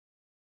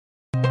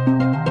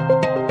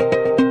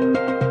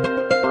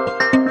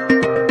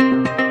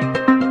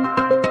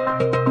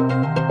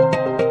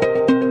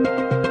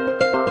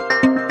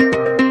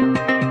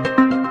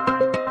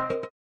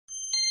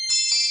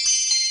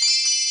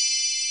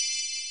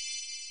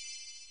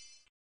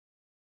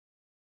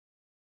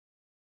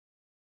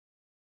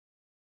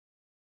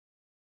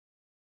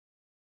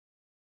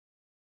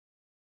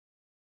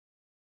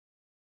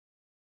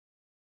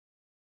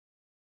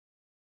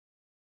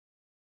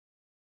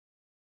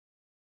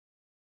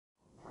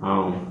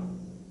Um,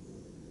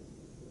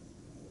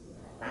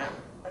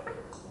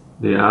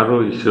 the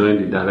arrow is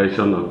showing the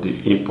direction of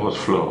the impulse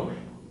flow.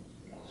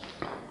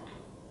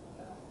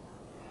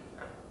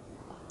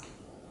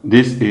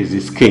 This is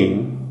the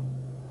skin.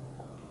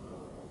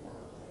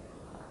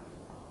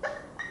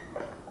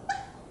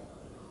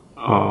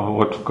 Or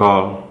what we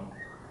call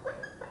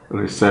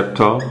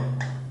receptor.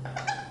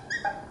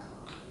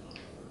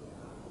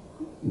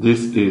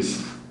 This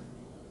is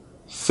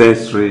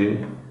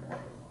sensory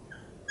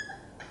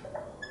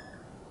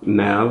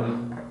nerve.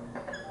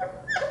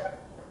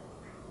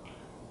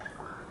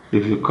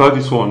 If you call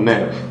this one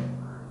nerve,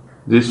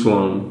 this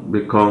one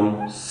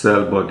becomes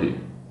cell body.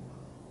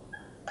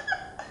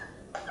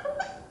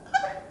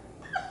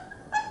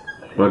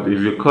 But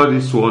if you call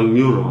this one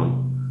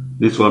neuron,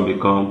 this one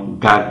becomes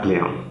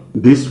ganglion.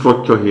 This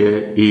structure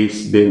here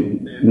is the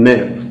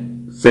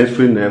nerve,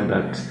 sensory nerve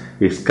that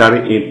is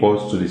carrying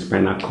impulse to the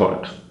spinal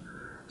cord.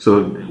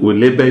 So we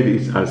label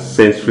this as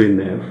sensory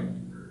nerve.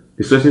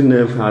 The sensory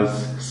nerve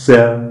has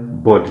cell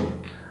body.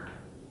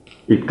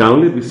 It can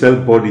only be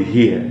cell body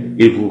here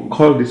if we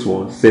call this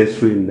one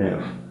sensory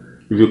nerve.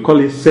 If you call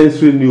it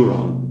sensory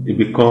neuron, it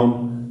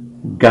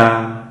becomes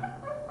ganglion.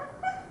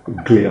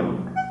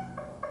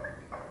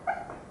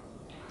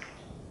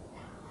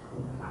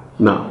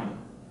 Now,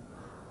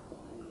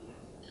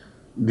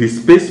 the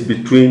space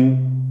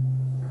between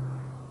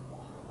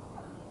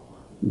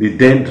the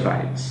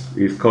dendrites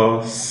is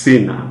called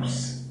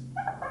synapse.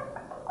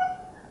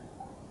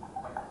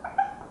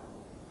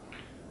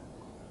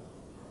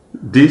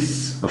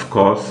 This, of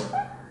course,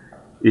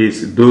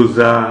 is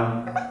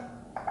dorsal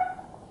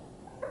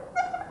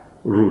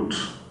root,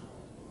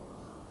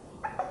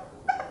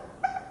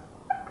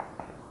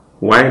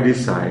 while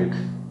this side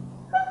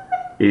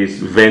is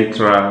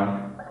ventral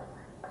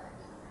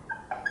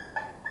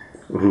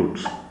root.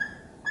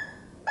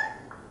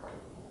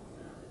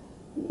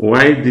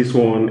 Why this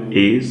one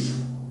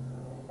is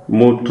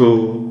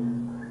motor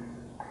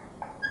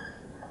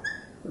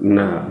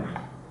nerve,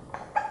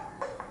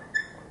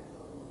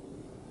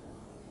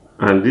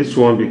 and this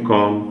one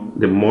become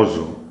the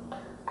muscle,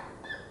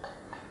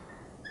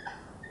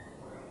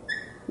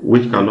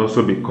 which can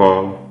also be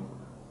called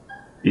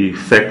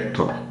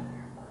effector.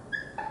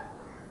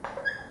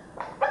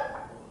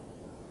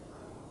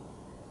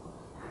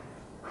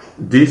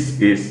 This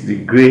is the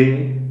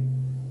gray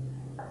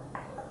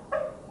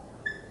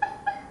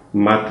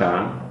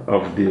matter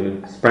of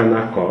the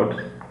spinal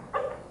cord.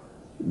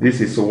 This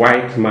is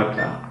white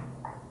matter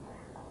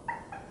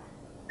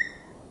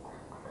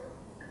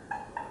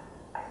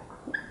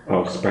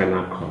of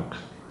spinal cord.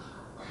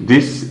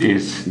 This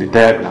is the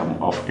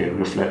diagram of a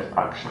reflex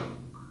action,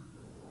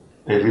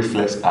 a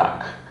reflex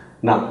arc.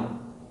 Now,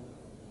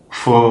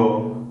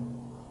 for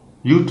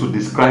you to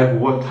describe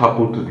what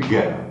happened to the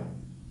girl,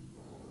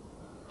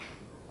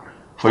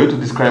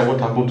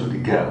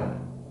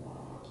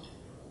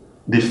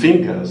 the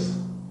fingers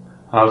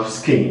have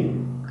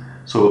skin.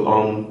 So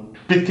on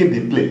picking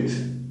the plate,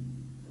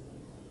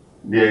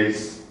 there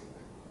is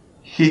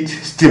heat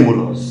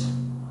stimulus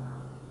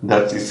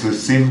that is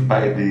received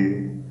by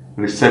the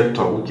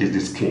receptor, which is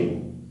the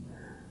skin,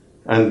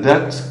 and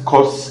that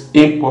causes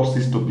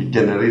impulses to be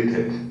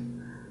generated,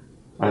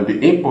 and the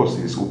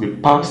impulses will be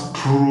passed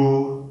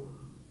through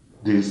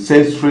the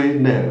sensory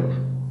nerve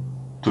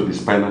to the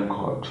spinal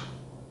cord.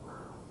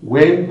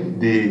 When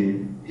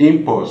the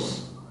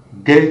impulse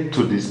gets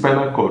to the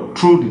spinal cord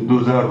through the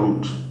dorsal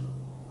root,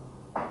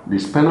 the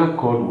spinal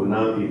cord will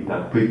now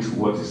interpret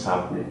what is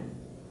happening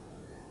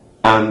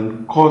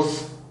and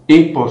cause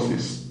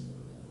impulses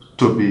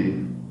to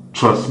be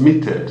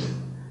transmitted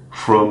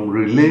from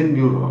relay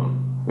nerves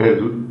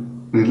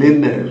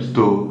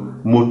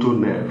to motor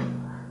nerve.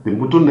 The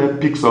motor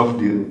nerve picks up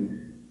the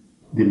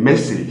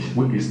message,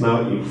 which is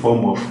now in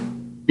form of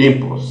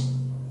impulse,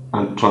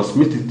 and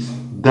transmits it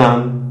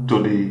down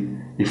to the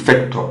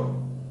effector,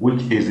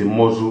 which is the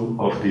muscle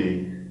of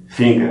the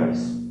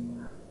fingers.